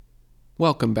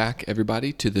Welcome back,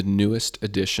 everybody, to the newest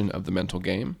edition of The Mental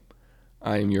Game.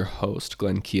 I am your host,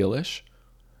 Glenn Keelish,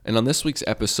 and on this week's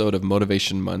episode of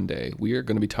Motivation Monday, we are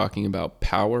going to be talking about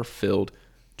power-filled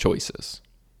choices.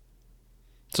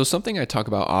 So something I talk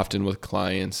about often with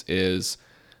clients is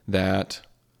that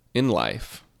in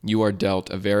life, you are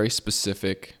dealt a very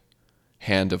specific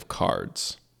hand of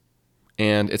cards.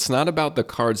 And it's not about the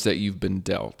cards that you've been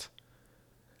dealt,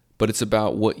 but it's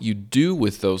about what you do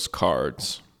with those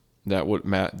cards.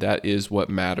 That is what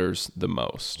matters the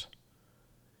most.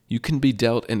 You can be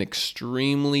dealt an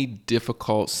extremely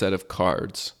difficult set of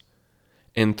cards,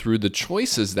 and through the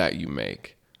choices that you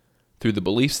make, through the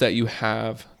beliefs that you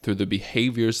have, through the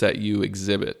behaviors that you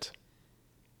exhibit,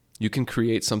 you can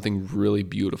create something really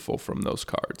beautiful from those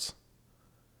cards.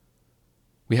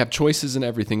 We have choices in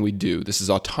everything we do. This is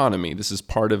autonomy. This is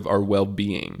part of our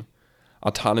well-being.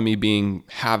 Autonomy being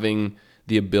having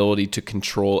the ability to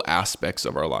control aspects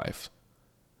of our life.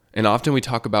 And often we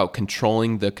talk about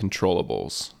controlling the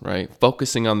controllables, right?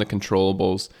 Focusing on the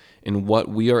controllables and what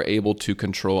we are able to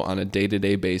control on a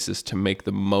day-to-day basis to make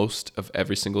the most of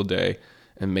every single day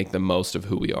and make the most of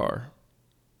who we are.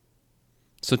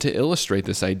 So to illustrate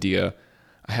this idea,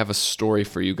 I have a story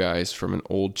for you guys from an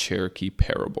old Cherokee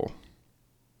parable.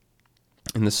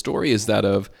 And the story is that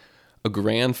of a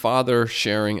grandfather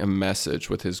sharing a message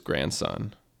with his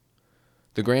grandson.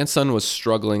 The grandson was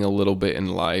struggling a little bit in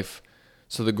life,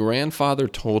 so the grandfather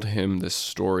told him this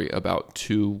story about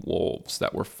two wolves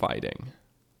that were fighting.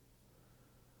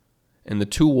 And the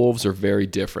two wolves are very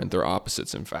different. They're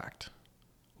opposites, in fact.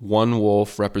 One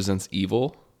wolf represents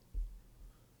evil.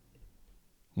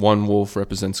 One wolf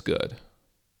represents good.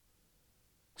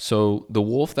 So the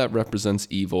wolf that represents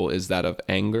evil is that of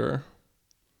anger,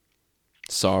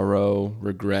 sorrow,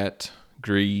 regret,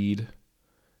 greed,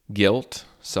 guilt,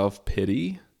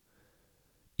 self-pity,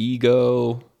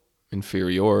 ego,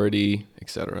 inferiority,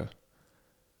 etc.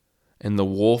 And the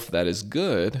wolf that is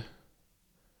good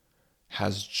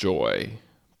has joy,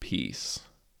 peace,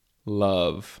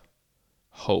 love,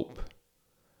 hope,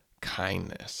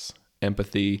 kindness,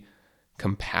 empathy,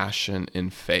 compassion,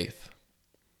 and faith.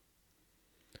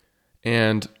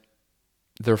 And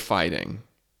they're fighting.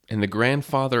 And the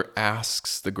grandfather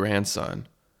asks the grandson,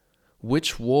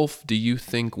 "Which wolf do you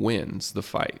think wins the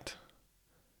fight?"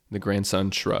 The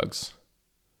grandson shrugs.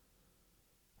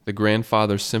 The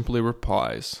grandfather simply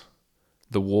replies,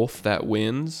 "The wolf that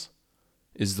wins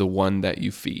is the one that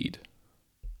you feed."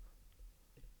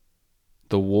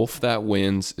 The wolf that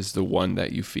wins is the one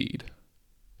that you feed.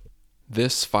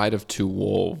 This fight of two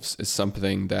wolves is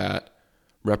something that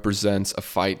represents a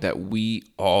fight that we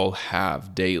all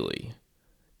have daily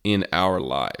in our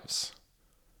lives.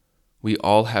 We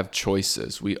all have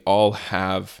choices. We all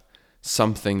have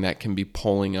something that can be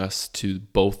pulling us to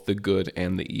both the good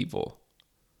and the evil.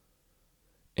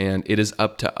 And it is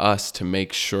up to us to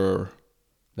make sure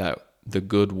that the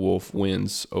good wolf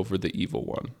wins over the evil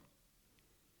one.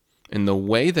 And the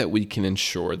way that we can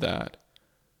ensure that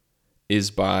is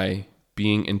by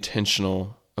being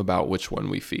intentional about which one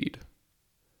we feed.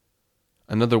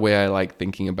 Another way I like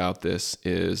thinking about this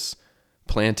is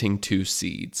planting two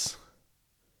seeds.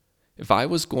 If I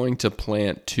was going to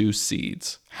plant two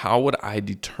seeds, how would I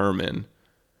determine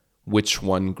which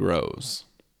one grows?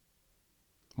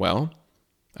 Well,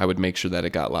 I would make sure that it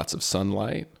got lots of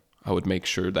sunlight. I would make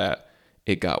sure that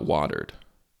it got watered.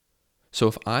 So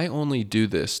if I only do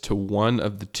this to one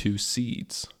of the two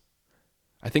seeds,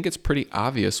 I think it's pretty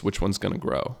obvious which one's going to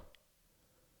grow.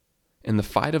 And the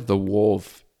fight of the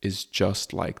wolf is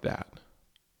just like that.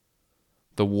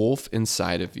 The wolf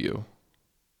inside of you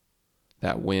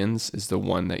that wins is the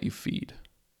one that you feed.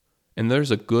 And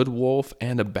there's a good wolf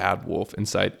and a bad wolf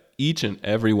inside each and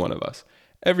every one of us,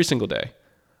 every single day.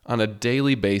 On a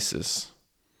daily basis,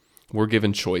 we're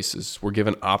given choices. We're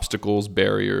given obstacles,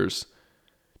 barriers,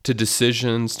 to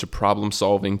decisions, to problem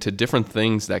solving, to different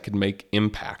things that could make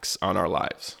impacts on our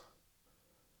lives.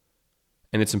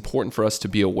 And it's important for us to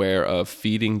be aware of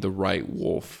feeding the right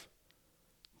wolf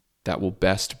that will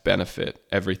best benefit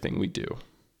everything we do.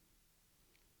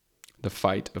 The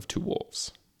fight of two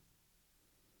wolves.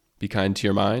 Be kind to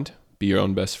your mind, be your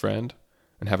own best friend,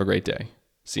 and have a great day.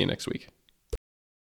 See you next week.